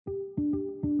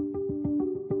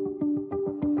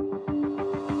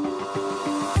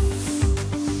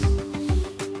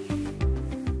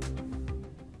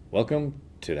Welcome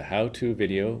to the how-to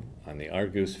video on the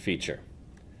UR-Goose feature.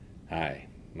 Hi,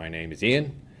 my name is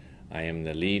Ian. I am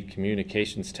the lead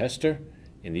communications tester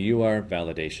in the UR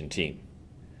validation team.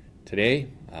 Today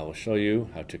I will show you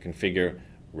how to configure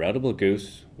Routable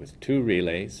Goose with 2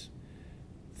 relays,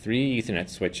 3 Ethernet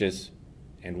switches,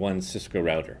 and 1 Cisco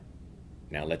router.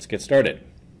 Now let's get started.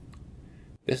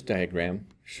 This diagram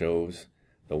shows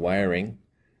the wiring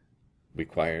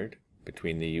required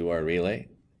between the UR relay,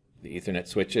 the Ethernet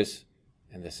switches,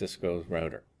 and the Cisco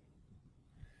router.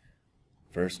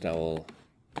 First, I will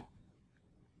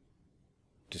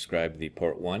describe the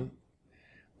port 1.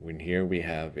 In here we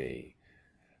have a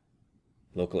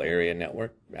local area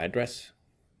network address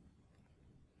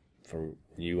for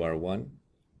UR1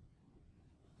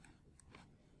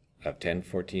 of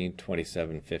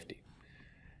 10.14.27.50.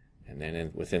 And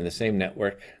then within the same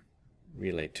network,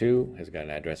 relay 2 has got an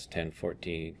address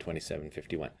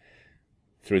 10.14.27.51.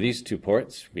 Through these 2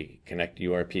 ports, we connect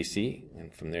URPC,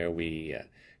 and from there we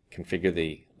configure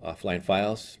the offline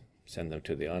files, send them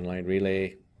to the online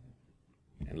relay,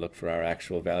 and look for our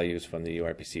actual values from the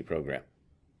URPC program.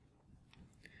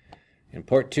 And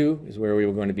port 2 is where we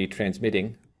were going to be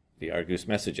transmitting the UR-Goose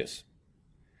messages.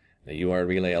 The UR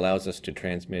relay allows us to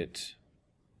transmit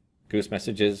Goose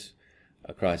messages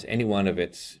across any one of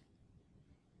its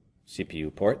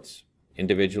CPU ports,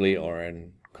 individually or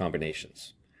in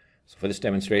combinations. So for this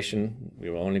demonstration, we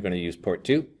were only going to use port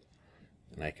 2,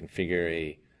 and I configure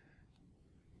a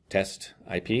test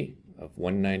IP of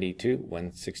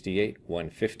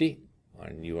 192.168.150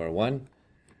 on UR1,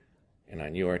 and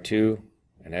on UR2,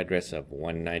 an address of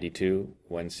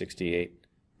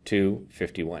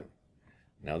 192.168.251.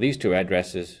 Now these 2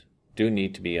 addresses do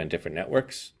need to be on different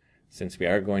networks, since we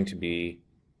are going to be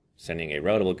sending a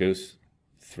Routable Goose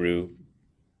through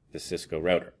the Cisco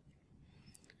router.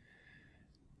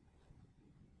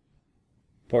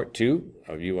 Port 2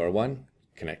 of UR1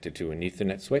 connected to an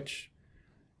Ethernet switch,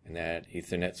 and that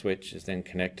Ethernet switch is then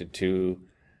connected to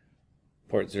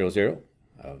port 00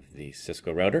 of the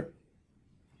Cisco router.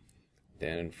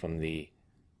 Then from the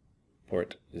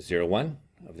port 01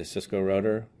 of the Cisco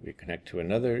router, we connect to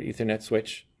another Ethernet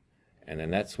switch, and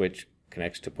then that switch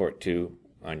connects to port 2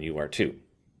 on UR2.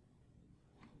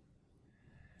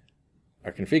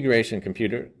 Our configuration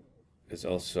computer is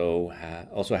also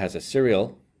has a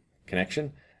serial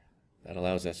connection that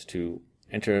allows us to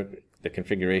enter the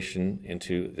configuration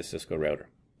into the Cisco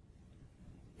router.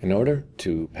 In order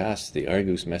to pass the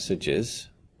UR-Goose messages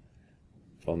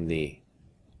from the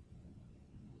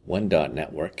 1 dot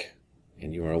network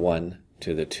in UR1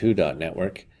 to the 2 dot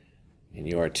network in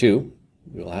UR2,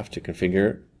 we will have to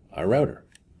configure our router.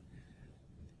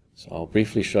 So I'll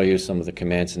briefly show you some of the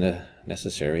commands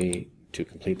necessary to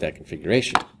complete that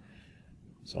configuration.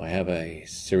 So I have a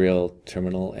serial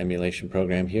terminal emulation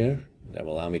program here that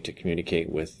will allow me to communicate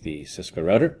with the Cisco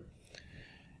router.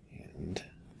 And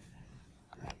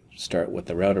start with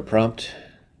the router prompt.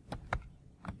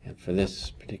 And for this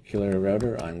particular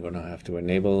router, I'm going to have to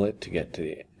enable it to get to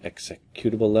the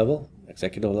executable level.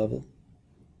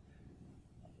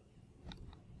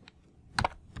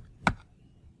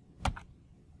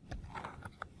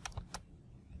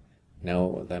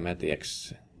 Now that I'm at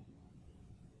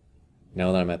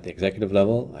the executive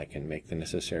level, I can make the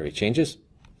necessary changes.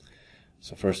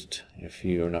 So first, if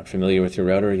you're not familiar with your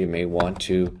router, you may want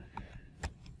to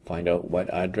find out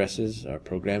what addresses are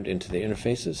programmed into the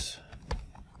interfaces.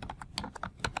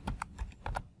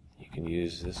 You can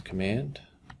use this command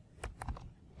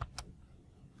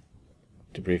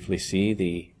to briefly see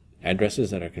the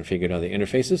addresses that are configured on the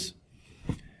interfaces.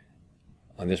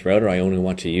 On this router, I only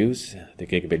want to use the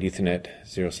gigabit Ethernet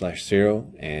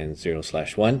 0/0 and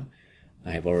 0/1.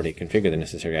 I have already configured the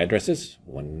necessary addresses,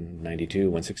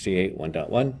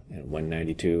 192.168.1.1 and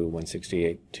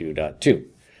 192.168.2.2.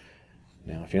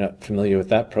 Now, if you're not familiar with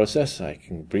that process, I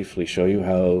can briefly show you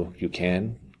how you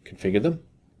can configure them.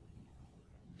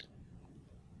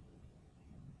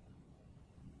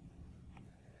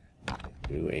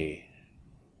 Do a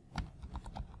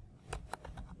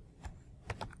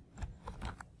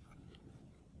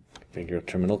configure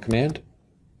terminal command.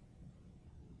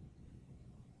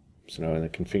 So now in the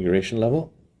configuration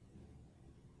level,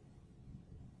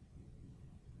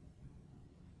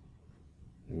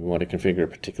 we want to configure a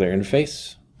particular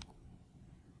interface.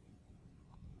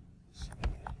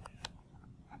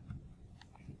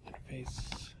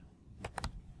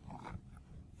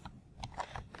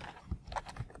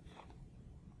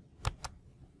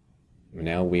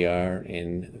 Now we are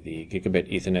in the gigabit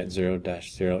Ethernet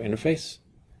 0/0 interface,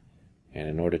 and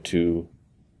in order to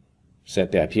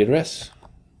set the IP address,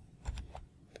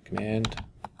 the command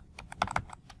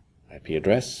IP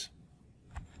address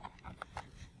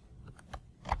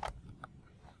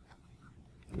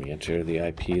We enter the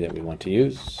IP that we want to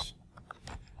use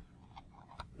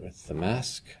with the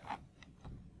mask.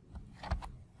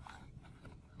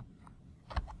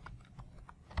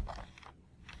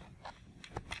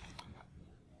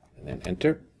 And then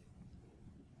enter.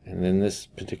 And then this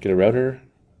particular router,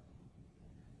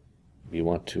 we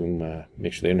want to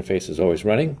make sure the interface is always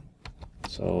running.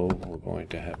 So we're going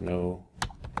to have no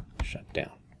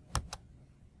shutdown.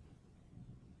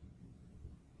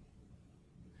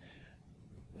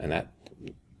 And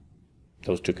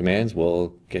those two commands will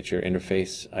get your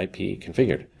interface IP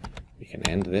configured. We can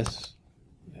end this,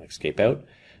 escape out.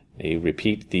 You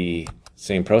repeat the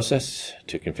same process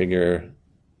to configure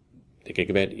the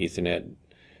gigabit Ethernet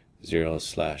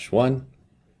 0/1.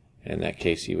 In that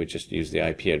case, you would just use the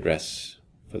IP address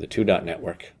for the 2.0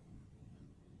 network.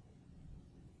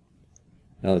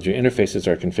 Now that your interfaces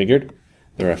are configured,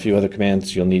 there are a few other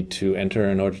commands you'll need to enter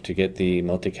in order to get the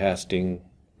multicasting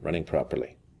running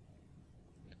properly.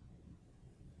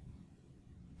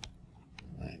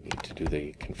 I need to do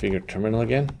the configure terminal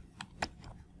again.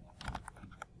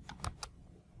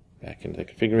 Back into the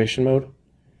configuration mode.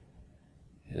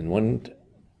 And one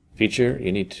feature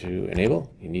you need to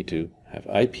enable, you need to have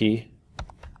IP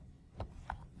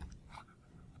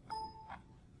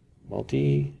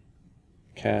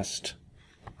multicast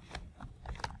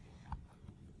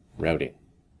routing.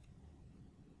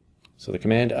 So the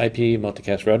command IP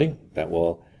multicast routing, that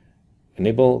will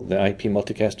enable the IP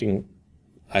multicasting.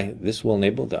 This will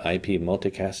enable the IP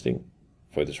multicasting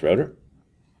for this router.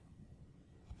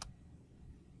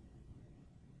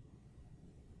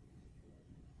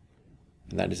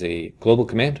 And that is a global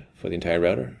command for the entire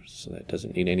router, so that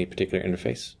doesn't need any particular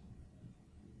interface.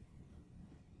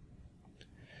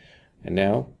 And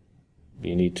now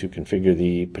you need to configure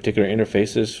the particular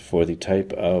interfaces for the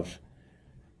type of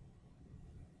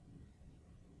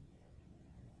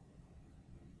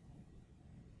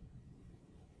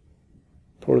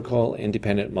protocol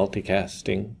independent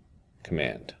multicasting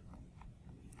command.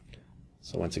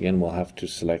 So once again, we'll have to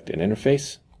select an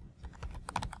interface.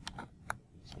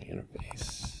 So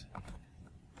interface.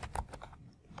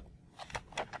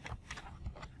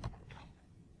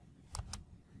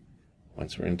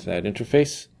 Once we're into that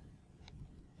interface,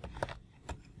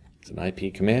 it's an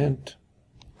IP command,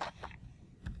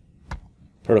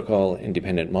 protocol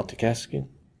independent multicasting.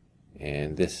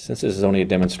 And since this is only a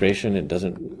demonstration, it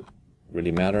doesn't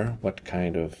really matter what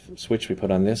kind of switch we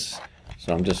put on this.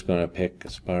 So I'm just going to pick a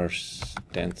sparse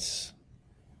dense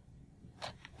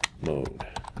mode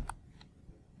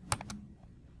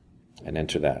and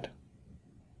enter that.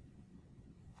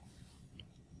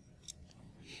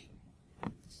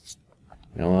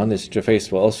 Now on this interface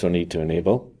we'll also need to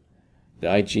enable the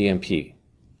IGMP.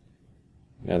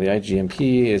 Now the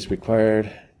IGMP is required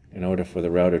in order for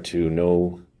the router to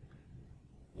know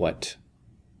what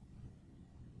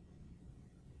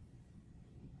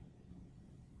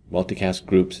multicast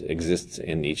groups exists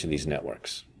in each of these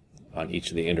networks on each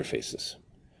of the interfaces.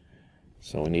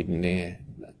 So we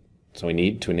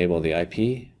need to enable the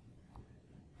IP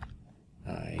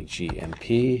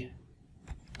IGMP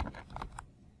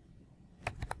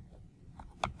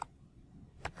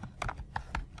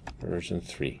version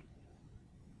 3.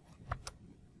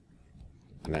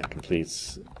 And that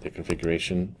completes the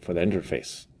configuration for the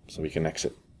interface, so we can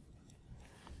exit.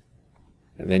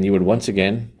 And then you would once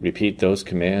again repeat those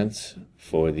commands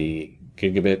for the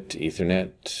gigabit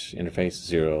Ethernet interface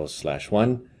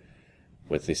 0/1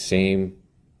 with the same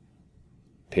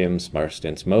PIM sparse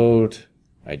dense mode,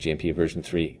 IGMP version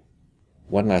 3.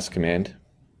 One last command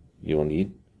you will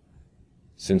need.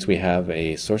 Since we have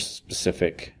a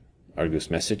source-specific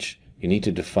Argus message, you need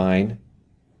to define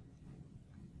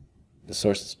the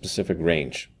source-specific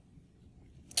range.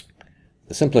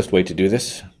 The simplest way to do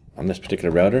this on this particular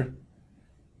router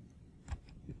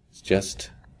is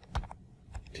just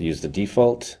to use the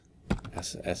default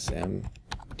SSM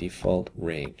default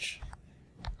range.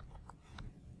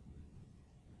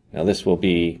 Now this will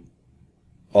be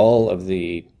all of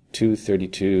the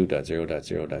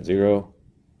 232.0.0.0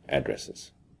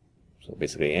 addresses. So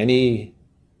basically any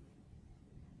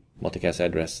multicast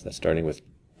address that's starting with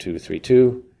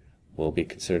 232 will be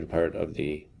considered part of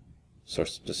the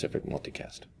source-specific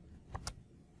multicast.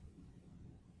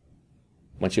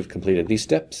 Once you've completed these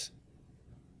steps,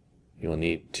 you will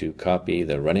need to copy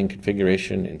the running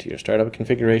configuration into your startup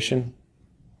configuration,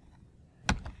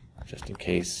 just in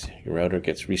case your router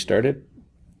gets restarted.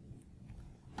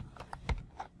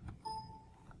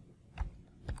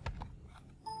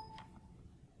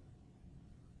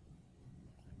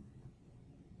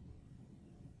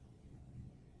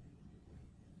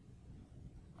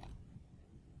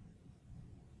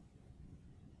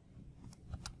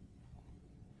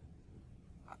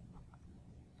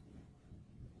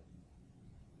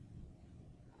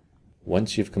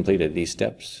 Once you've completed these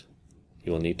steps,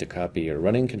 you will need to copy your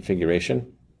running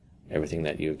configuration, everything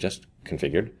that you've just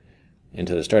configured,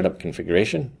 into the startup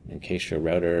configuration in case your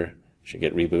router should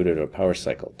get rebooted or power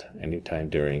cycled anytime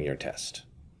during your test.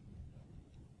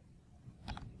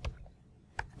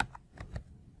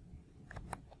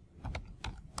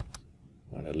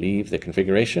 Want to leave the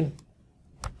configuration.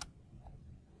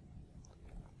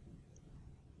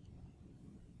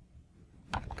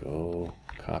 Go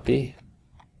copy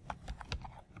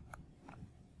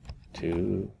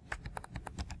to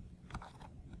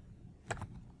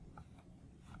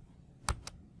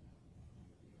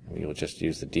we will just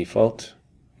use the default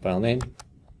file name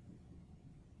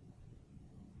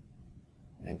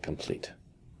and complete.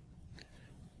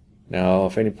 Now,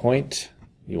 if at any point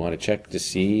you want to check to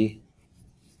see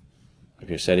if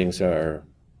your settings are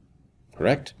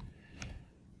correct,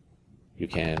 you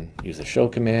can use the show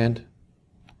command.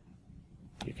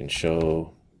 You can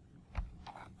show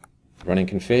running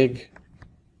config,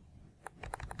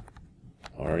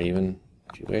 or even,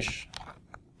 if you wish,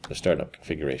 the startup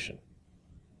configuration.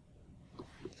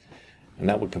 And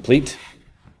that would complete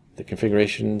the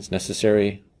configurations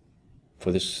necessary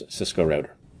for this Cisco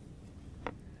router.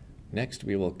 Next,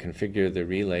 we will configure the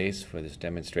relays for this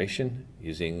demonstration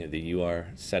using the UR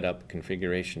setup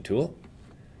configuration tool.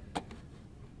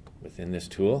 Within this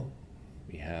tool,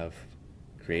 we have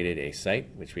created a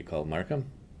site which we call Markham.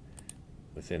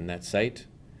 Within that site,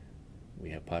 we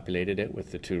have populated it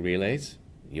with the two relays,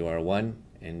 UR1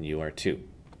 and UR2.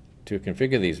 To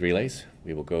configure these relays,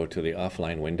 we will go to the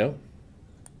offline window.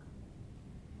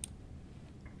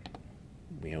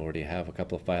 We already have a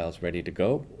couple of files ready to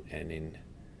go, and in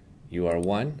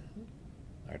UR1,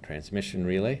 our transmission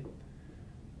relay,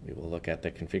 we will look at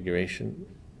the configuration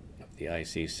of the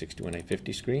IC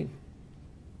 62850 screen.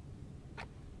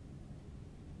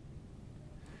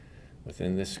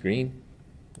 Within this screen,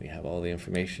 we have all the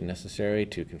information necessary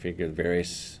to configure the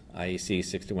various IEC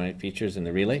 628 features in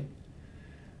the relay.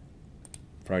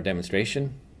 For our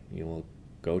demonstration, you will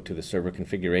go to the server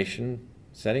configuration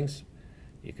settings.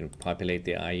 You can populate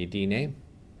the IED name,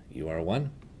 UR1,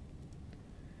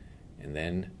 and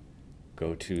then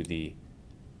go to the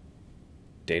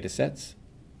datasets.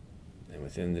 And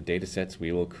within the datasets,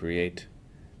 we will create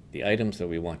the items that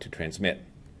we want to transmit.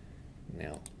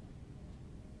 Now,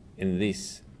 in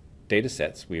these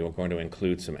datasets, we are going to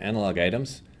include some analog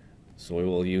items, so we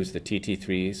will use the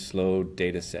TT3 slow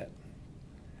dataset.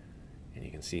 And you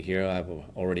can see here I've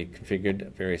already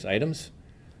configured various items.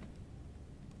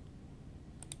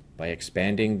 By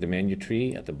expanding the menu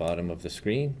tree at the bottom of the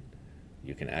screen,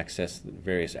 you can access the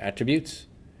various attributes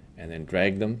and then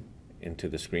drag them into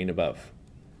the screen above.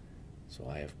 So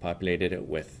I have populated it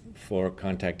with 4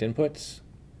 contact inputs,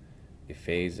 the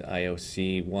phase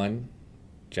IOC1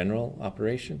 general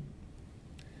operation,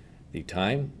 the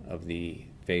time of the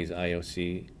phase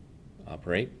IOC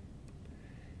operate,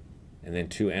 and then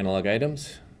 2 analog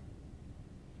items,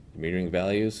 the metering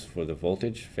values for the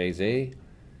voltage phase A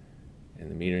and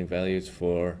the metering values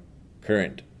for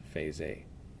current phase A,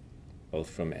 both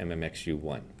from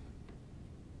MMXU1.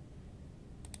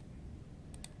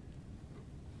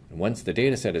 And once the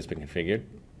dataset has been configured,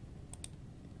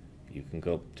 you can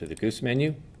go to the Goose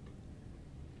menu,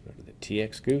 go to the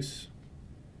TX Goose,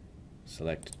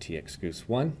 select TX Goose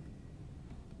 1,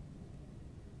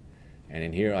 and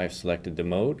in here I've selected the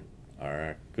mode,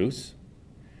 our Goose.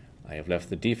 I have left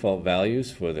the default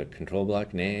values for the control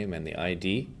block name and the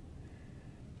ID,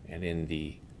 and in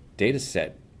the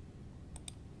dataset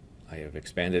I have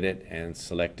expanded it and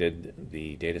selected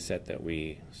the dataset that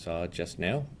we saw just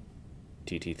now,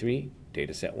 TT3,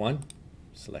 dataset 1,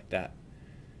 select that.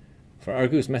 For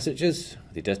Argoose messages,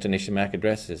 the destination MAC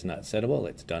address is not settable,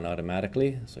 it's done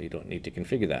automatically, so you don't need to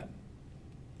configure that.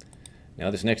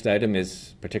 Now this next item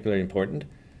is particularly important.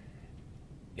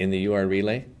 In the UR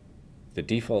relay, the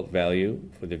default value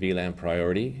for the VLAN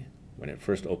priority when it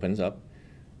first opens up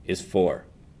is 4.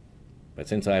 But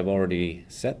since I've already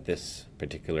set this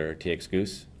particular TX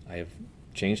Goose, I have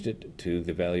changed it to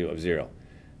the value of 0.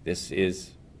 This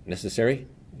is necessary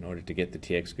in order to get the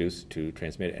TX Goose to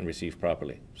transmit and receive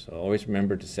properly. So always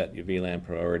remember to set your VLAN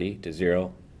priority to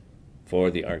 0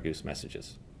 for the Argoose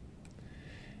messages.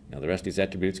 Now the rest of these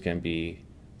attributes can be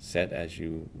set as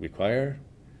you require.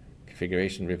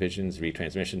 Configuration revisions,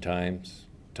 retransmission times,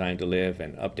 time to live,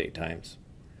 and update times.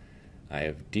 I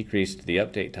have decreased the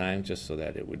update time just so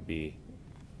that it would be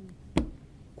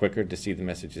quicker to see the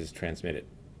messages transmitted.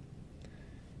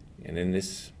 And in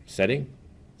this setting,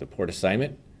 the port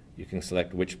assignment, you can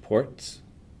select which ports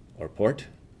or port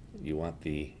you want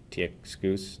the TX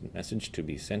Goose message to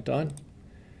be sent on.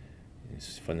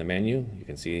 From the menu, you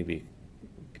can see we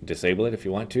can disable it if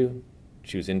you want to,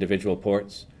 choose individual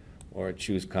ports, or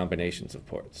choose combinations of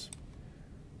ports.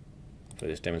 For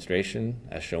this demonstration,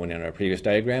 as shown in our previous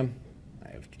diagram, I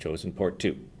have chosen port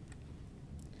 2.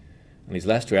 And these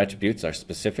last two attributes are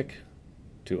specific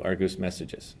to RGoose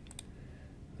messages.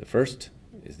 The first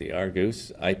is the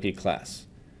RGoose IP class.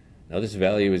 Now this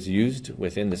value is used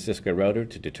within the Cisco router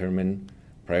to determine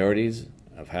priorities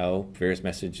of how various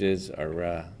messages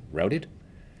are routed.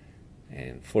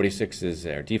 And 46 is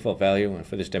our default value, and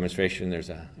for this demonstration there's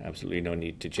absolutely no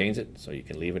need to change it, so you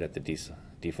can leave it at the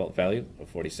default value of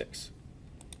 46.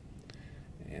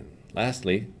 And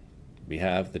lastly, we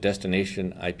have the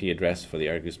destination IP address for the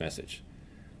RGoose message.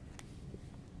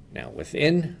 Now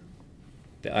within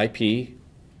the IP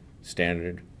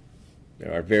standard,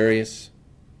 there are various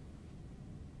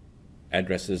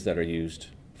addresses that are used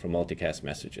for multicast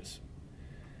messages.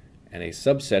 And a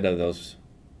subset of those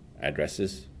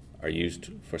addresses are used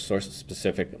for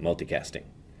source-specific multicasting.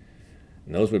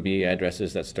 And those would be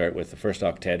addresses that start with the first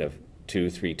octet of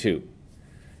 232.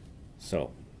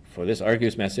 So for this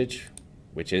RGoose message,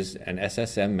 which is an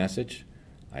SSM message,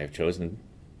 I have chosen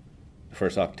the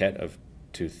first octet of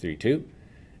 232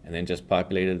 and then just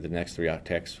populated the next 3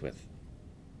 octets with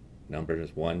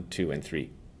numbers 1, 2, and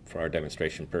 3 for our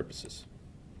demonstration purposes.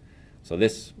 So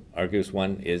this RGoose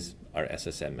 1 is our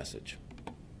SSM message.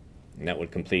 And that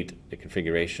would complete the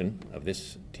configuration of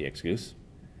this TXGoose.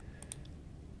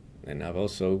 And I've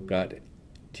also got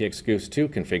TXGoose 2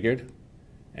 configured,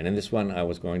 and in this one I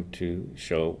was going to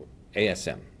show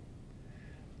ASM.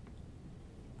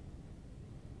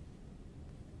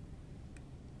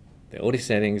 The only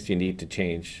settings you need to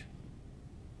change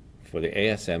for the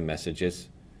ASM messages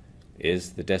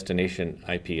is the destination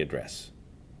IP address.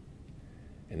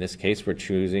 In this case, we're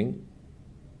choosing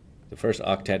the first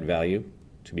octet value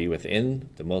to be within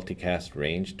the multicast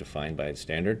range defined by the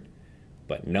standard,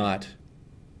 but not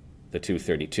the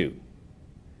 232.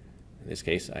 In this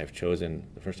case, I've chosen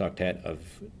the first octet of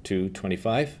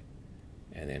 225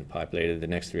 and then populated the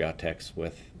next 3 octets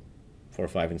with 4,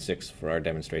 5, and 6 for our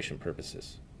demonstration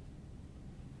purposes.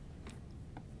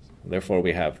 Therefore,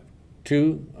 we have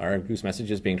 2 RGoose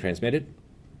messages being transmitted.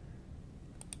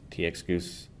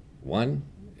 TXGoose 1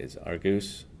 is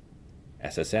RGoose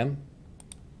SSM,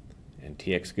 and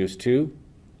TXGoose 2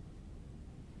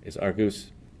 is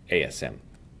RGoose ASM.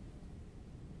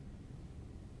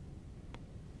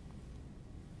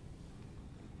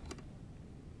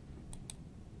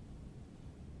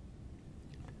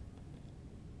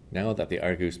 Now that the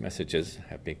RGoose messages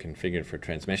have been configured for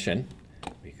transmission,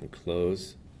 we can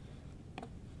close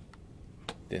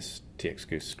this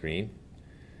TXGoose screen.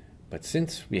 But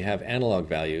since we have analog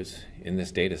values in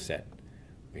this data set,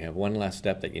 we have one last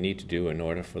step that you need to do in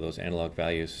order for those analog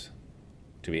values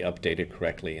to be updated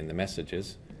correctly in the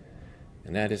messages,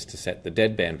 and that is to set the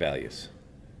deadband values.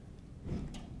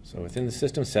 So within the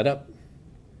system setup,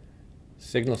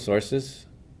 signal sources,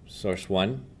 source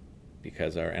 1,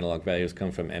 because our analog values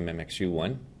come from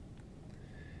MMXU1,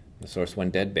 the source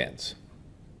 1 deadbands.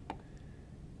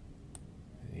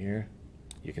 Here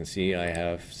you can see I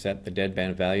have set the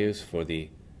deadband values for the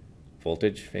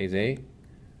voltage phase A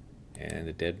and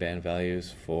the deadband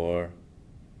values for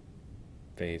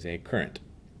phase A current.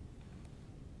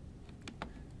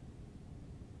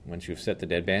 Once you've set the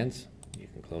deadbands, you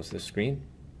can close this screen,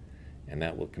 and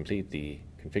that will complete the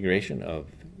configuration of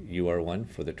UR1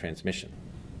 for the transmission.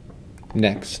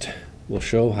 Next, we'll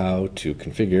show how to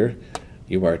configure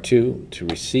UR2 to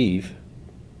receive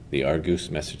the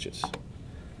RGoose messages.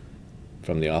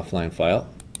 From the offline file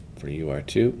for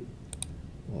UR2,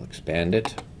 we'll expand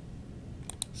it,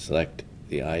 select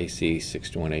the IEC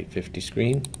 61850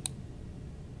 screen,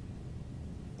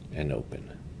 and open.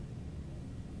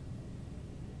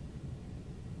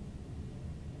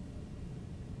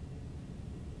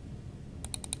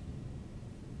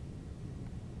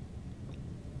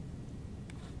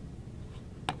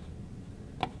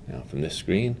 Now from this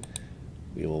screen,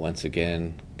 we will once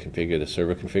again configure the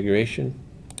server configuration,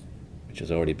 which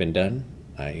has already been done.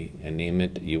 I name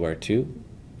it UR2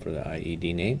 for the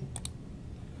IED name.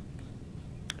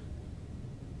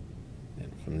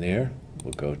 And from there,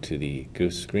 we'll go to the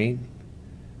Goose screen,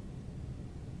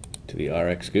 to the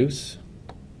RxGoose,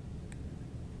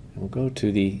 and we'll go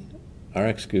to the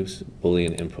RxGoose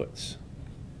Boolean inputs.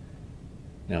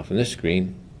 Now from this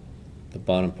screen, the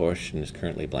bottom portion is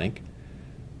currently blank.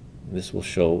 This will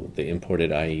show the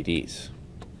imported IEDs.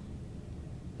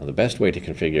 Now the best way to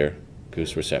configure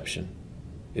Goose reception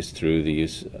is through the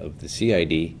use of the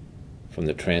CID from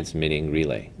the transmitting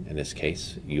relay, in this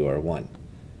case UR1.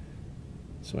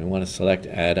 So we want to select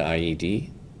Add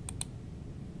IED,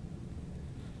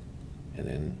 and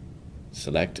then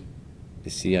select the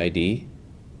CID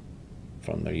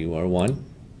from the UR1.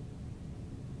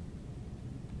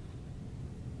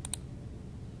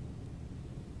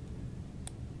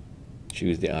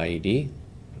 Choose the IED.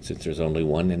 Since there's only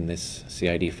one in this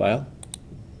CID file,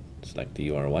 select the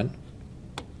UR1.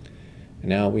 And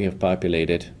now we have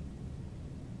populated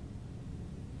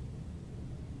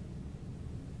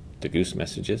the Goose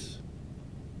messages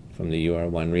from the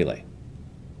UR1 relay.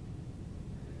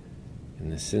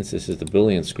 And since this is the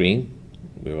Boolean screen,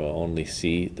 we will only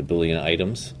see the Boolean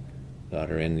items that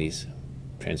are in these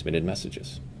transmitted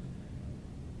messages.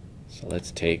 So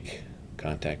let's take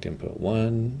contact input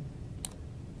 1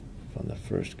 from the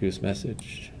first Goose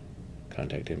message,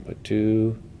 contact input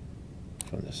 2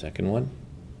 from the second one,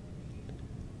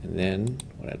 and then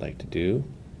what I'd like to do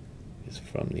is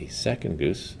from the second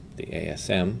Goose, the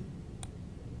ASM,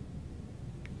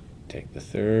 take the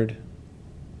third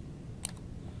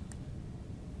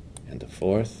and the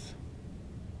fourth,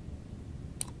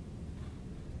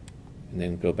 and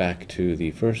then go back to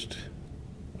the first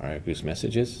RR Goose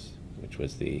messages, which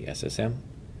was the SSM,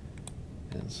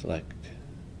 and select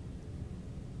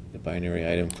the binary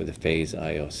item for the phase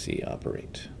IOC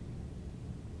operate.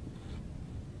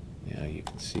 Now you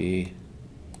can see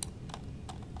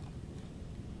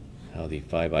how the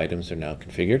 5 items are now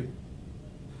configured.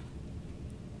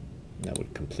 That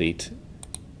would complete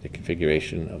the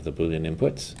configuration of the Boolean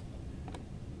inputs.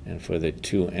 And for the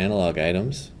 2 analog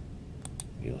items,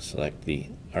 you'll select the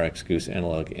RX Goose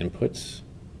analog inputs.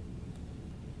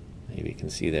 And you can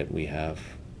see that we have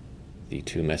the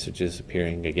 2 messages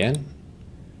appearing again,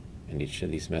 and each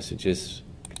of these messages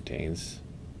contains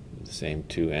the same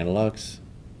 2 analogs.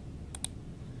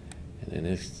 And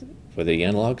then for the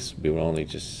analogs, we will only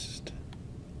just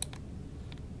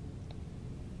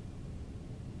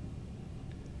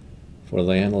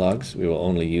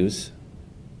use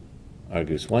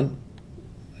RGoose 1.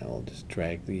 I'll just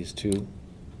drag these 2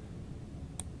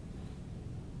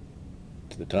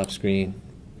 to the top screen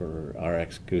for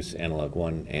RX Goose analog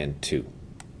 1 and 2.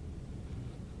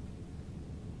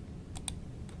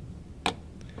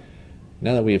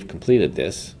 Now that we have completed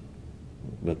this,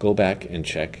 we'll go back and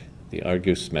check the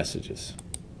RGoose messages.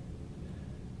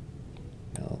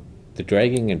 Now, the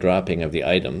dragging and dropping of the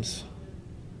items,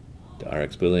 the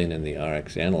RX Boolean and the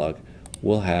RX analog,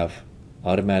 will have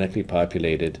automatically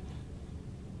populated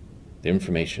the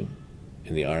information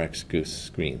in the RX Goose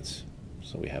screens.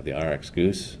 So we have the RX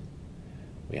Goose,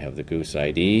 we have the Goose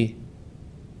ID,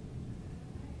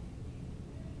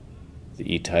 the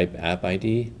eType app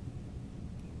ID,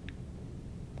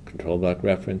 control block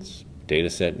reference,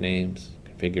 dataset names,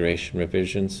 configuration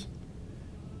revisions,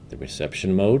 the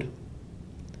reception mode,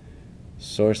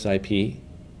 source IP,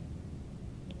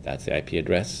 that's the IP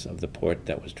address of the port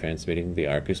that was transmitting the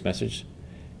RGoose message,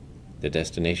 the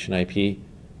destination IP,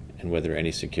 and whether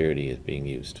any security is being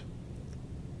used.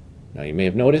 Now you may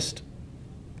have noticed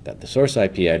that the source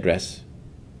IP address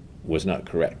was not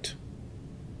correct.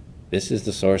 This is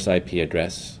the source IP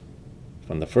address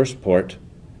from the first port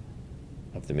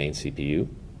of the main CPU,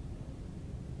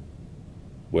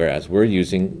 whereas we're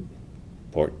using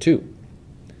port 2.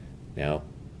 Now,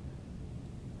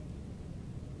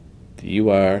 the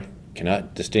UR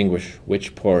cannot distinguish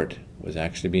which port was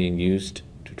actually being used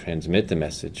to transmit the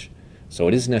message, so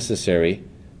it is necessary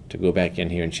to go back in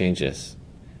here and change this,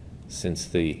 since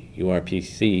the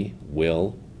URPC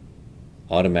will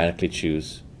automatically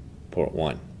choose port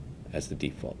 1 as the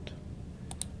default.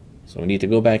 So we need to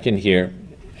go back in here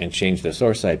and change the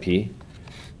source IP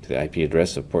to the IP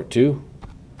address of port 2.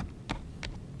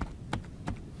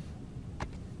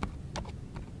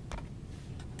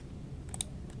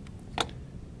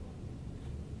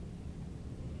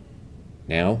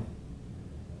 Now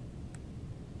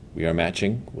we are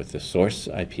matching with the source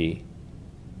IP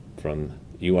from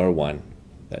UR1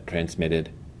 that transmitted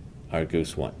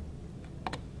RGoose 1.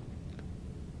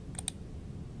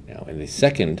 Now in the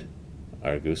second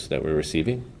RGoose that we're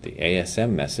receiving, the ASM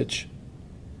message,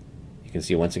 you can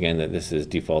see once again that this is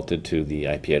defaulted to the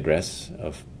IP address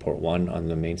of port 1 on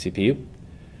the main CPU,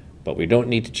 but we don't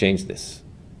need to change this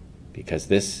because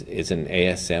this is an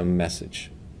ASM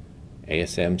message.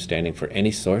 ASM standing for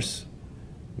any source,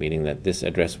 meaning that this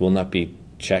address will not be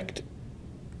checked,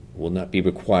 will not be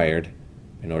required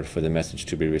in order for the message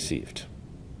to be received.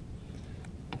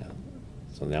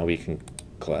 So now we can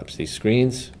collapse these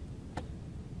screens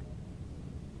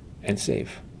and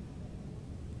save.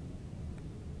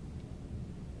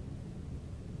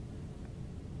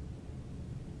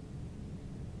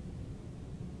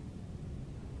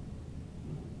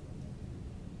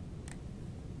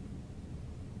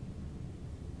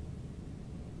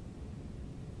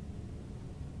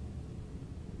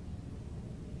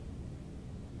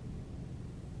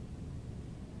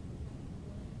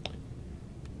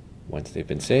 Once they've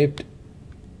been saved,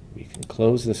 we can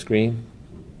close the screen.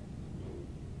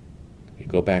 We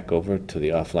go back over to the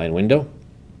offline window,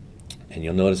 and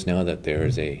you'll notice now that there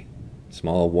is a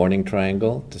small warning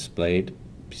triangle displayed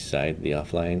beside the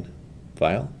offline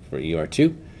file for UR2.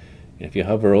 And if you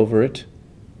hover over it,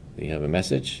 you have a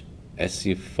message,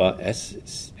 SCL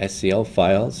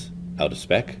files out of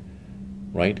spec.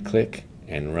 Right click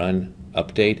and run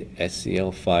update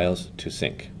SCL files to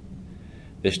sync.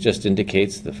 This just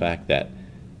indicates the fact that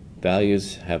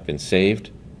values have been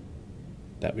saved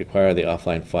that require the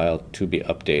offline file to be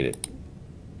updated.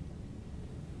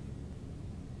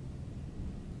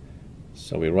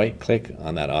 So we right click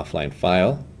on that offline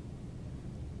file,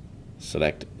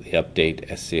 select the update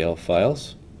SCL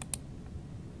files,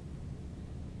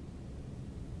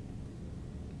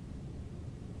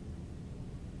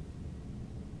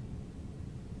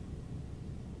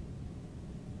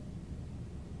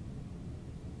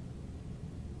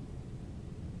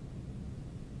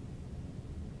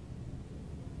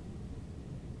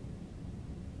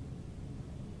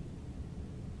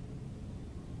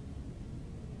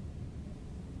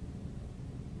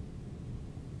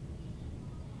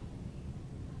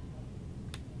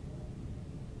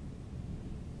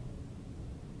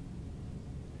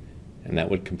 and that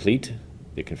would complete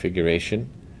the configuration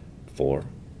for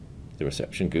the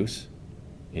reception goose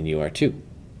in UR2.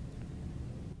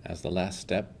 As the last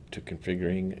step to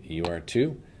configuring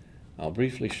UR2, I'll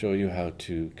briefly show you how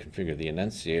to configure the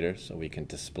annunciator so we can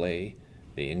display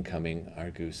the incoming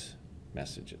Argoose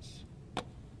messages.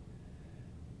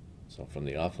 So from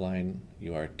the offline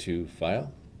UR2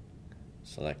 file,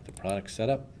 select the product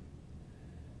setup.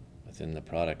 Within the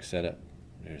product setup,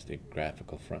 there's the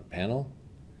graphical front panel.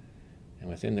 And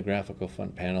within the graphical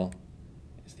front panel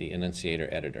is the annunciator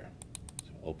editor. So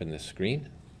open this screen.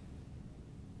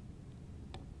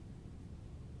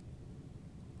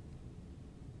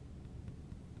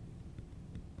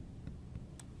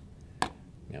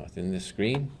 Now within this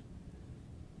screen,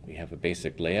 we have a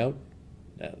basic layout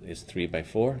that is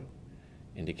 3x4,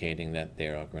 indicating that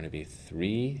there are going to be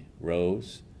 3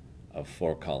 rows of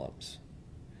 4 columns.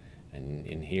 And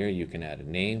in here you can add a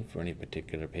name for any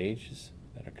particular pages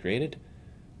that are created.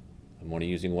 I'm only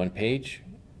using one page,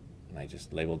 and I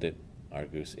just labeled it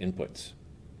Argoose Inputs.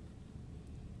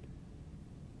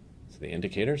 So the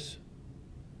indicators.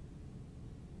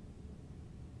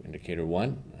 Indicator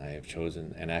 1, I have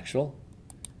chosen an actual.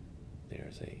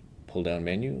 There's a pull-down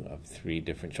menu of 3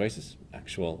 different choices,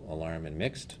 actual, alarm, and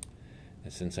mixed.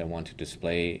 And since I want to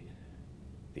display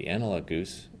the analog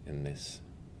goose in this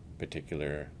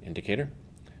particular indicator,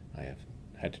 I have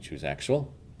had to choose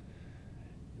actual.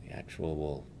 The actual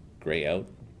will gray out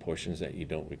portions that you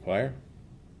don't require.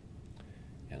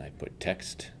 And I put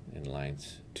text in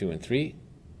lines 2 and 3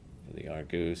 for the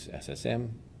Argoose SSM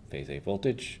phase A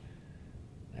voltage.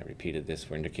 I repeated this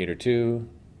for indicator 2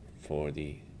 for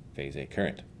the phase A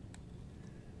current.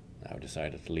 I've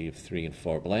decided to leave 3 and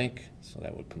 4 blank, so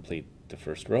that would complete the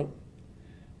first row.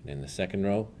 And in the second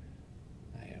row,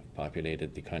 I have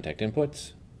populated the contact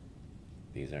inputs.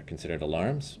 These are considered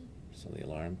alarms, so the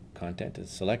alarm content is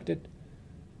selected.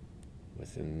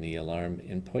 Within the alarm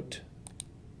input,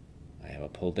 I have a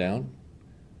pull down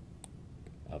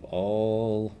of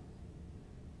all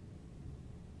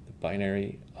the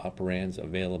binary operands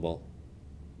available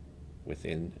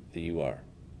within the UR.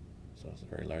 So it's a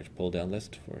very large pull down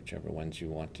list for whichever ones you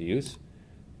want to use.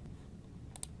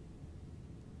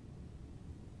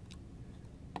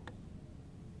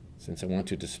 Since I want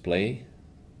to display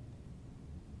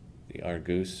the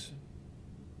Argoose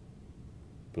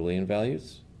Boolean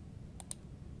values,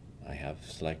 I have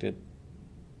selected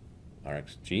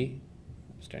RxG,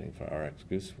 standing for Rx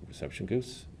Goose, Reception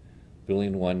Goose,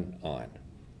 Boolean 1 on.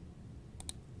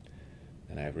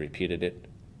 And I have repeated it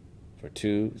for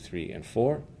 2, 3, and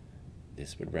 4.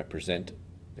 This would represent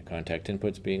the contact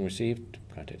inputs being received,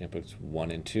 contact inputs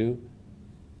 1 and 2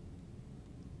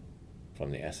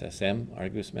 from the SSM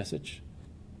Argoose message,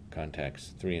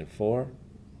 contacts 3 and 4,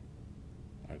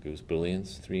 Argoose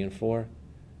Booleans 3 and 4,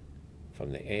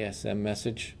 from the ASM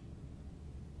message.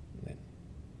 And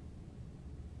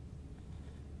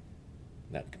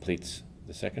that completes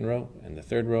the second row. And the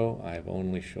third row, I've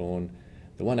only shown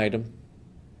the one item,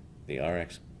 the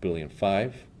RX Boolean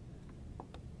 5,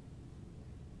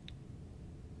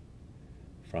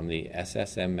 from the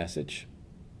SSM message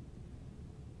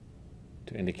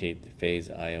to indicate the phase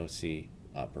IOC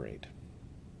operate.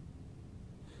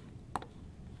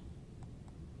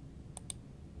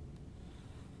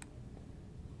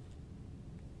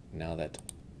 Now that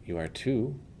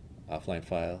UR2 offline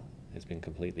file has been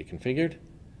completely configured,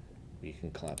 we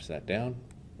can collapse that down.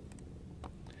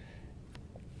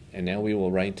 And now we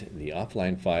will write the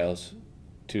offline files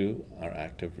to our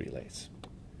active relays.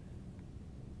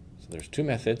 So there's two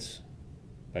methods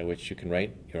by which you can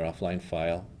write your offline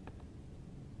file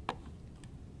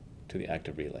to the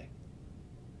active relay.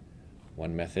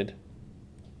 One method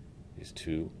is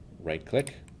to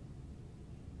right-click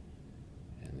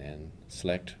and then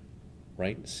select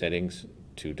Write Settings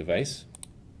to Device.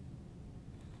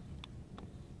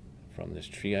 From this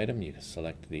tree item, you can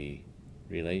select the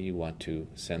relay you want to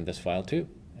send this file to,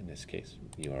 in this case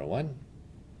UR1,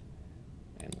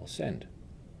 and we'll send.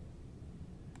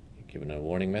 You're given a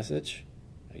warning message.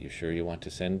 Are you sure you want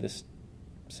to send this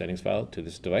settings file to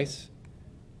this device?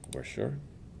 We're sure.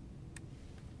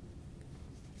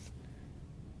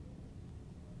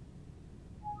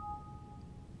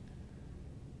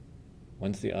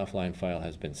 Once the offline file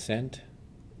has been sent,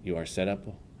 UR Setup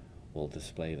will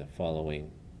display the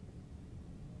following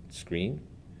screen.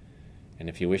 And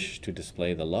if you wish to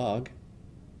display the log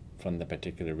from the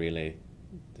particular relay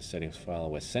the settings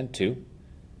file was sent to,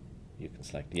 you can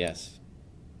select yes.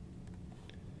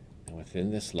 And within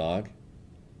this log,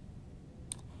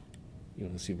 you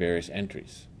will see various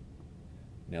entries.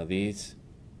 Now these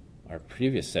are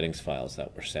previous settings files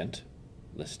that were sent,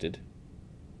 listed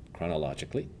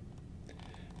chronologically.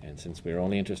 And since we're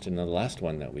only interested in the last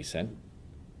one that we sent,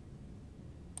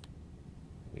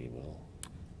 we will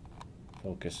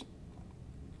focus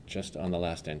just on the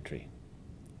last entry.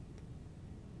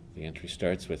 The entry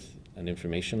starts with an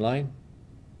information line,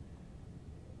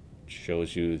 which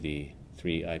shows you the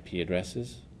 3 IP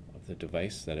addresses of the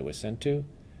device that it was sent to,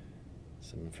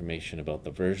 some information about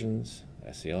the versions,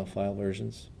 SCL file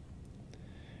versions.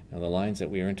 Now the lines that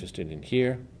we are interested in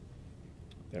here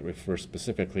that refer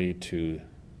specifically to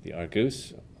the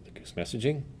UR-Goose, the Goose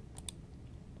messaging.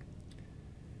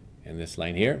 And this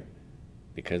line here,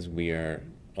 because we are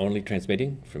only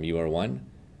transmitting from UR1,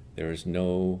 there is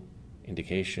no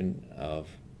indication of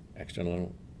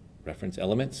external reference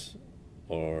elements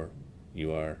or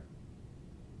UR.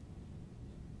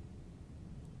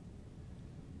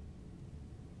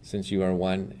 Since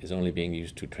UR1 is only being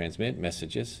used to transmit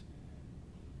messages,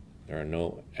 there are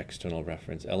no external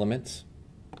reference elements,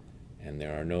 and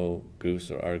there are no Goose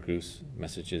or UR-Goose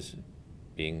messages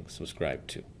being subscribed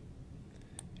to.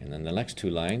 And then the next two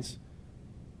lines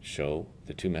show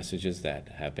the two messages that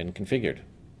have been configured.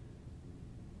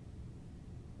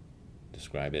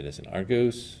 Describe it as an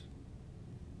UR-Goose,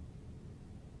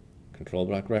 control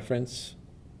block reference,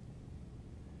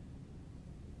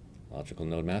 logical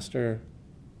node master,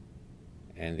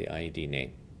 and the IED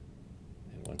name.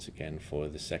 And once again for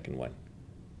the second one.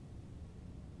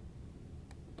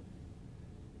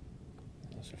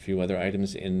 There's a few other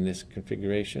items in this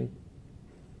configuration.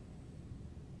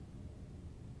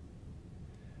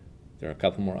 There are a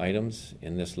couple more items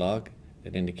in this log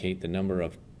that indicate the number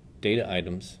of data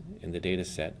items in the data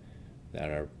set that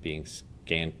are being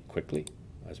scanned quickly,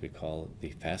 as we call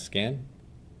the fast scan,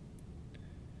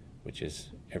 which is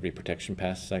every protection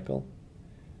pass cycle.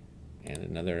 And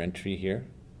another entry here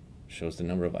shows the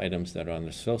number of items that are on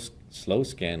the slow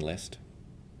scan list.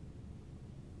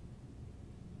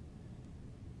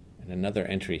 And another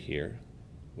entry here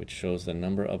which shows the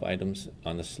number of items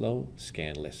on the slow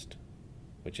scan list,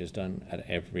 which is done at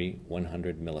every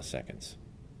 100 milliseconds.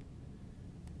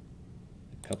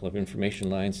 A couple of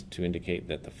information lines to indicate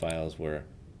that the files were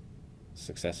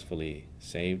successfully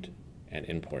saved and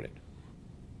imported.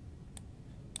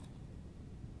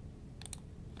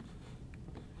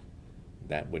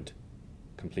 That would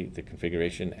complete the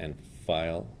configuration and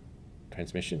file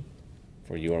transmission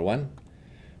for UR1.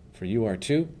 For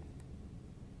UR2,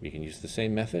 we can use the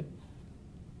same method,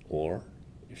 or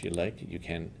if you like, you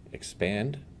can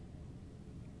expand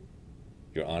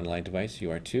your online device,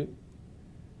 UR2,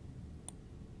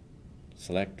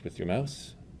 select with your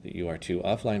mouse the UR2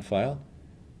 offline file,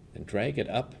 then drag it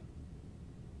up,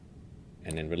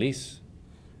 and then release.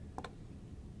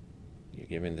 You're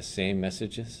given the same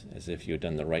messages as if you had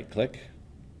done the right click.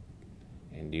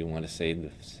 And do you want to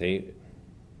save?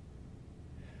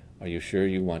 Are you sure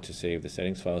you want to save the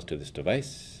settings files to this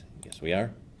device? Yes, we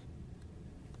are.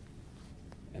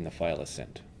 And the file is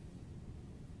sent.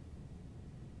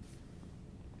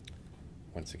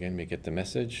 Once again, we get the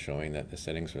message showing that the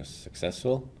settings were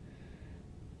successful,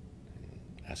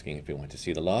 asking if we want to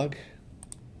see the log.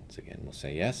 Once again, we'll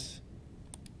say yes.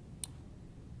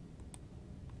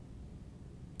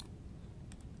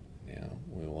 Now,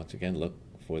 we'll once again look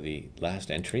for the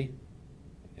last entry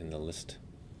in the list.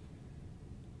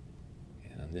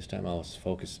 And this time I'll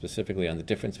focus specifically on the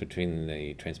difference between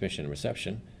the transmission and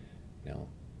reception. Now,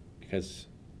 because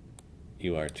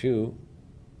UR2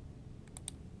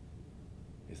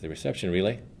 is the reception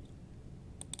relay.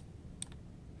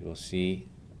 We will see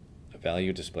a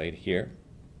value displayed here.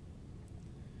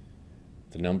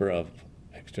 The number of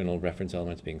external reference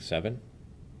elements being 7.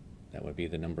 That would be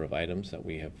the number of items that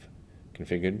we have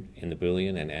configured in the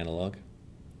Boolean and analog.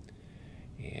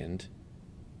 And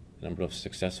the number of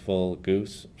successful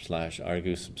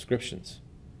Goose/RGoose subscriptions.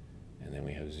 And then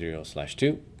we have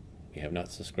 0/2. We have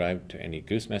not subscribed to any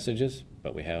Goose messages,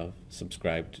 but we have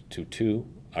subscribed to 2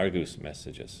 RGoose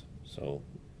messages. So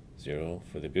 0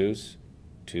 for the Goose,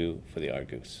 2 for the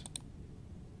RGoose.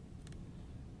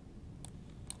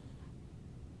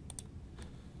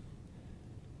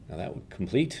 Now that would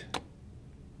complete the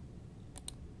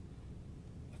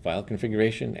file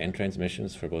configuration and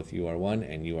transmissions for both UR1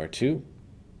 and UR2.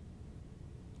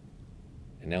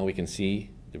 And now we can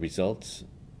see the results.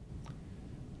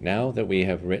 Now that we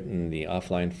have written the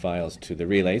offline files to the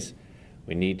relays,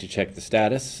 we need to check the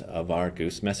status of our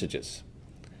Goose messages.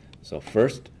 So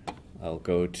first, I'll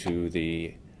go to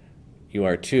the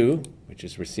UR2, which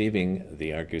is receiving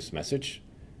the RGoose message.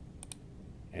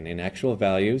 And in actual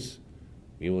values,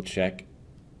 we will check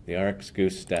the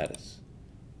RxGoose status.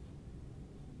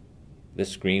 This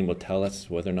screen will tell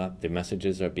us whether or not the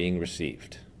messages are being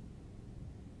received.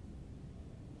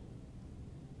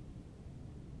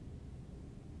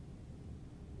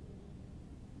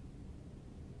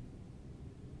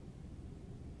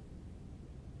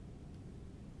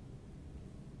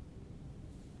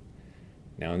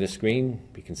 Now on this screen,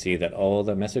 we can see that all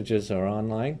the messages are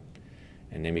online,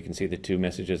 and then we can see the 2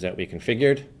 messages that we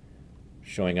configured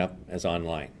showing up as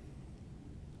online.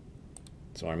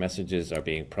 So our messages are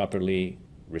being properly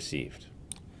received.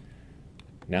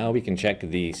 Now we can check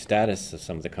the status of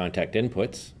some of the contact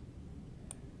inputs.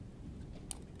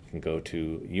 We can go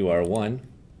to UR1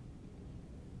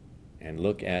 and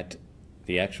look at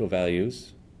the actual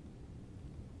values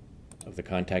of the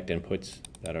contact inputs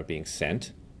that are being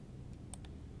sent,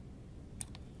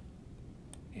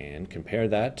 and compare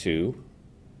that to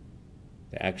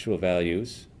the actual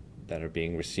values that are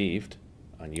being received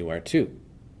on UR2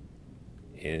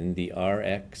 in the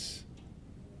RxGoose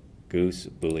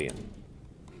Boolean.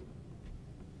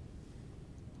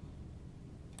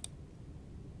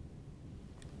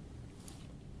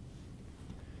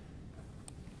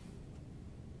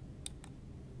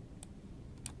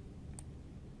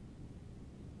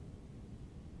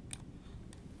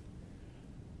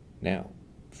 Now,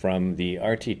 from the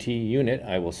RTT unit,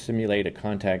 I will simulate a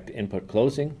contact input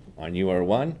closing on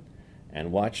UR1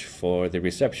 and watch for the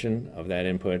reception of that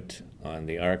input on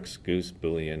the RxGoose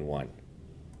Boolean 1.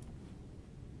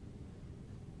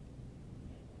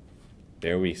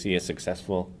 There we see a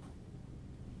successful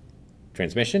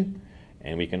transmission,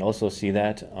 and we can also see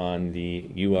that on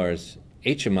the UR's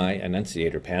HMI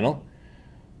annunciator panel,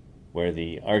 where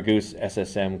the RGoose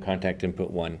SSM contact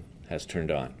input 1 has turned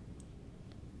on.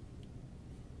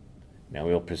 Now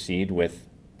we'll proceed with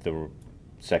the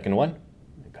second one.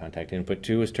 The contact input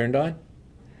 2 is turned on.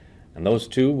 And those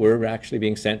 2 were actually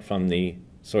being sent from the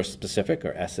source specific,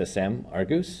 or SSM,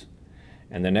 RGoose.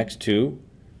 And the next 2,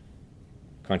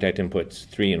 contact inputs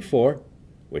 3 and 4,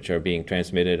 which are being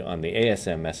transmitted on the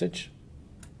ASM message.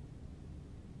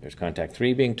 There's contact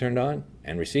 3 being turned on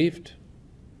and received,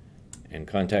 and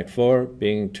contact 4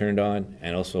 being turned on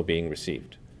and also being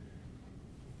received.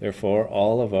 Therefore,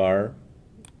 all of our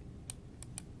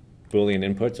Boolean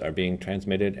inputs are being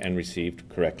transmitted and received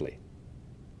correctly.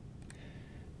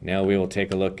 Now we will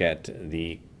take a look at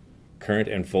the current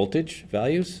and voltage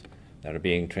values that are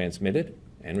being transmitted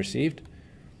and received.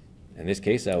 In this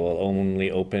case, I will only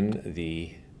open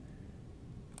the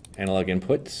analog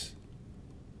inputs,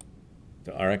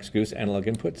 the RxGoose analog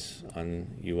inputs on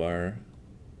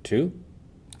UR2.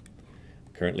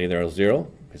 Currently there are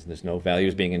 0 because there's no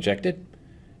values being injected.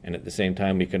 And at the same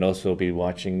time, we can also be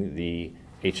watching the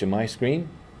HMI screen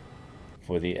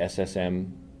for the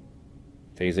SSM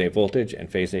phase A voltage and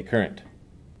phase A current.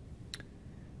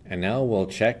 And now we'll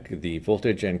check the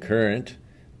voltage and current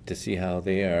to see how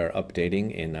they are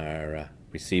updating in our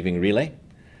receiving relay.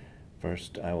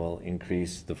 First, I will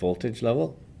increase the voltage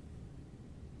level.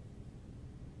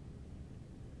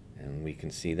 And we can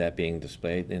see that being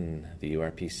displayed in the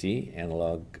URPC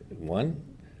analog 1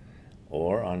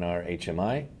 or on our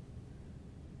HMI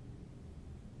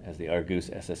as the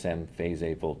RGoose SSM phase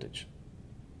A voltage.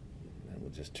 And we'll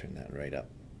just turn that right up.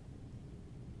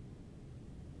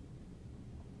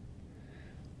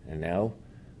 And now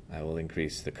I will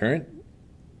increase the current.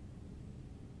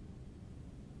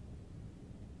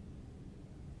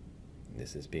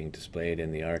 This is being displayed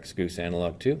in the RxGoose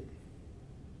analog 2.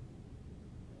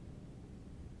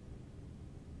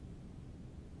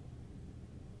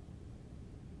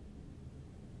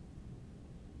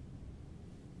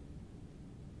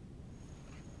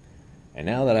 And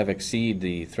now that I've exceeded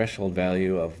the threshold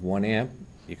value of 1 amp,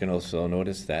 you can also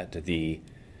notice that the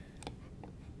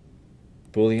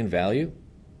Boolean value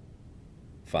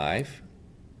 5,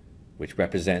 which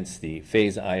represents the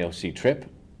phase IOC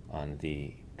trip on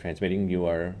the transmitting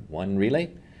UR1 relay,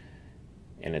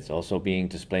 and it's also being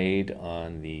displayed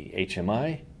on the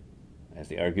HMI as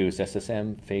the Argoose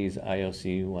SSM phase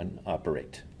IOC1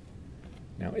 operate.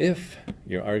 Now, if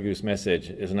your Argoose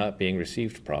message is not being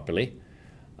received properly,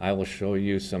 I will show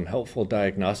you some helpful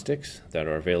diagnostics that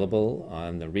are available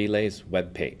on the relay's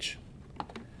web page.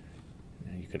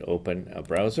 You could open a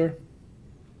browser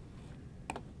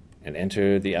and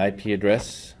enter the IP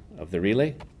address of the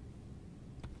relay.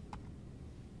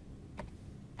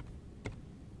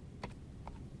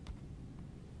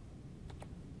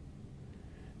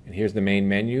 And here's the main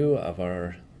menu of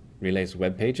our relay's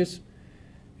web pages.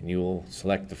 And you will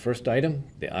select the first item,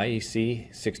 the IEC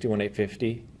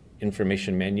 61850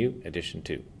 Information Menu Edition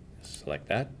 2. Select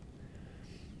that.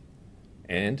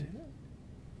 And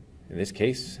in this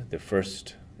case, the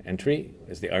first entry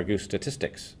is the Argoose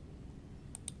statistics.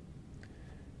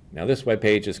 Now this web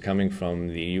page is coming from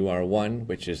the UR1,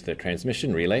 which is the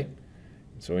transmission relay.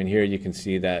 So in here you can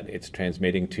see that it's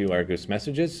transmitting 2 Argoose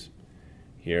messages.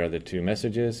 Here are the 2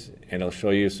 messages, and I'll show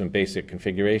you some basic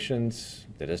configurations,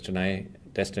 the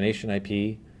destination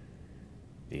IP,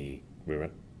 the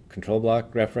control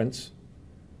block reference,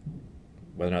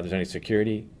 whether or not there's any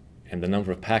security, and the number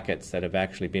of packets that have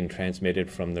actually been transmitted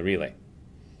from the relay.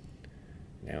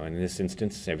 Now in this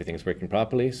instance, everything's working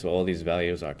properly, so all these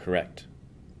values are correct.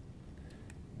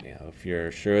 Now if you're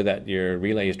sure that your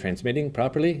relay is transmitting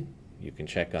properly, you can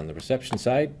check on the reception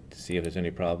side to see if there's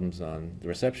any problems on the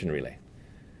reception relay.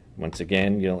 Once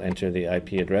again, you'll enter the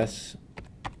IP address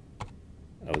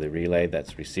of the relay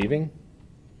that's receiving.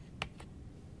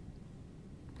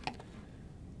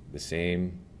 The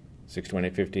same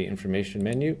 61850 information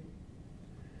menu.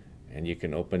 And you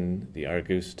can open the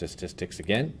Argoose statistics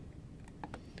again.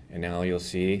 And now you'll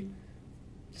see,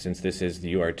 since this is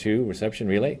the UR2 reception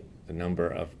relay, the number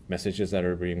of messages that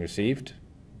are being received,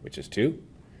 which is 2.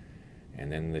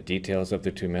 And then the details of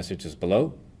the 2 messages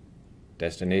below.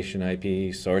 Destination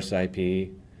IP, source IP,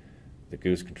 the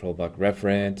Goose control block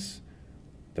reference,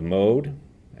 the mode,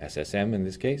 SSM in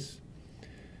this case,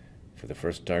 for the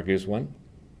first Argoose one.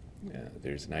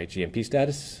 There's an IGMP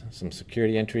status, some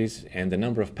security entries, and the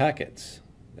number of packets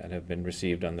that have been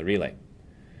received on the relay.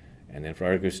 And then for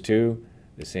Argoose 2,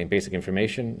 the same basic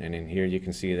information, and in here you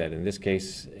can see that in this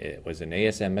case it was an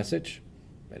ASM message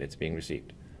that it's being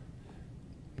received.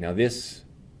 Now this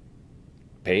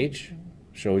page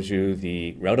shows you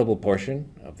the routable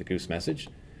portion of the Goose message,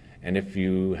 and if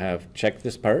you have checked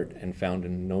this part and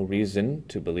found no reason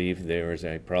to believe there is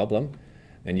a problem,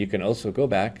 then you can also go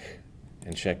back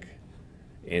and check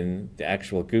in the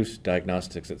actual Goose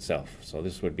diagnostics itself. So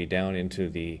this would be down into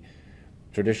the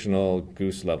traditional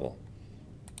Goose level.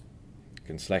 You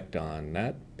can select on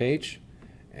that page,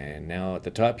 and now at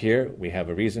the top here we have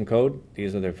a reason code.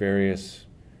 These are the various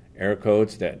error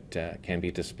codes that can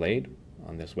be displayed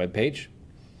on this web page.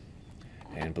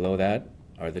 And below that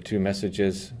are the 2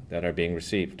 messages that are being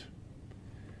received.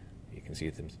 You can see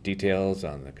the details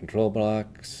on the control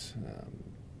blocks,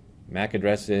 MAC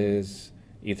addresses,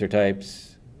 ether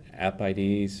types, app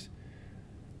IDs.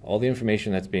 All the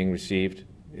information that's being received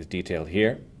is detailed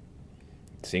here.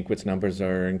 Sequence numbers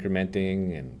are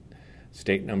incrementing and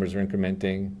state numbers are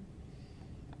incrementing.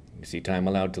 You see time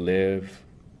allowed to live.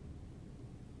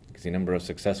 You can see number of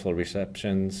successful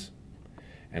receptions.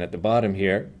 And at the bottom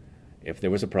here, if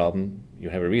there was a problem, you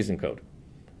have a reason code.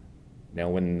 Now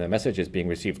when the message is being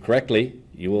received correctly,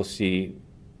 you will see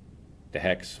the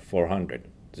hex 400,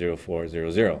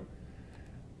 0400.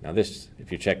 Now this,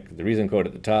 if you check the reason code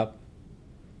at the top,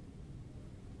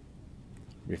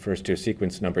 refers to a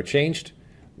sequence number changed,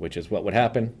 which is what would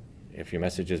happen if your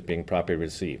message is being properly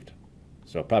received.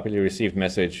 So a properly received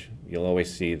message, you'll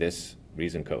always see this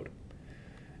reason code.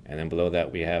 And then below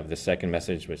that we have the second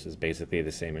message, which is basically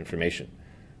the same information.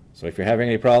 So if you're having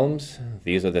any problems,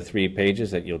 these are the 3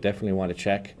 pages that you'll definitely want to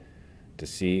check to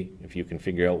see if you can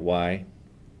figure out why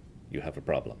you have a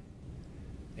problem.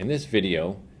 In this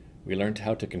video, we learned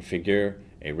how to configure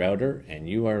a router and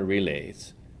UR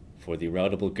relays for the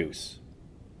Routable Goose.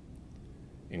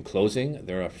 In closing,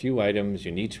 there are a few items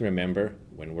you need to remember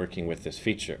when working with this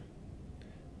feature.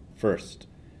 First,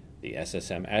 the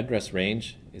SSM address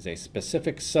range is a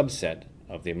specific subset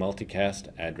of the multicast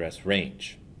address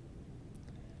range.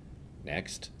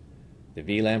 Next, the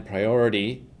VLAN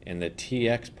priority in the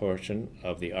TX portion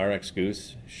of the RX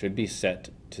Goose should be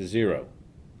set to 0.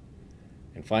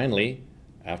 And finally,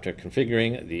 after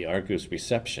configuring the Argoose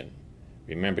reception,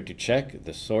 Remember to check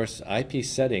the source IP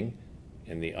setting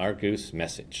in the UR-Goose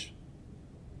message.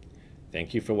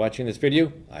 Thank you for watching this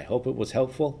video. I hope it was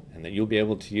helpful and that you'll be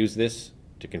able to use this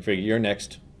to configure your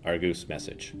next UR-Goose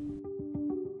message.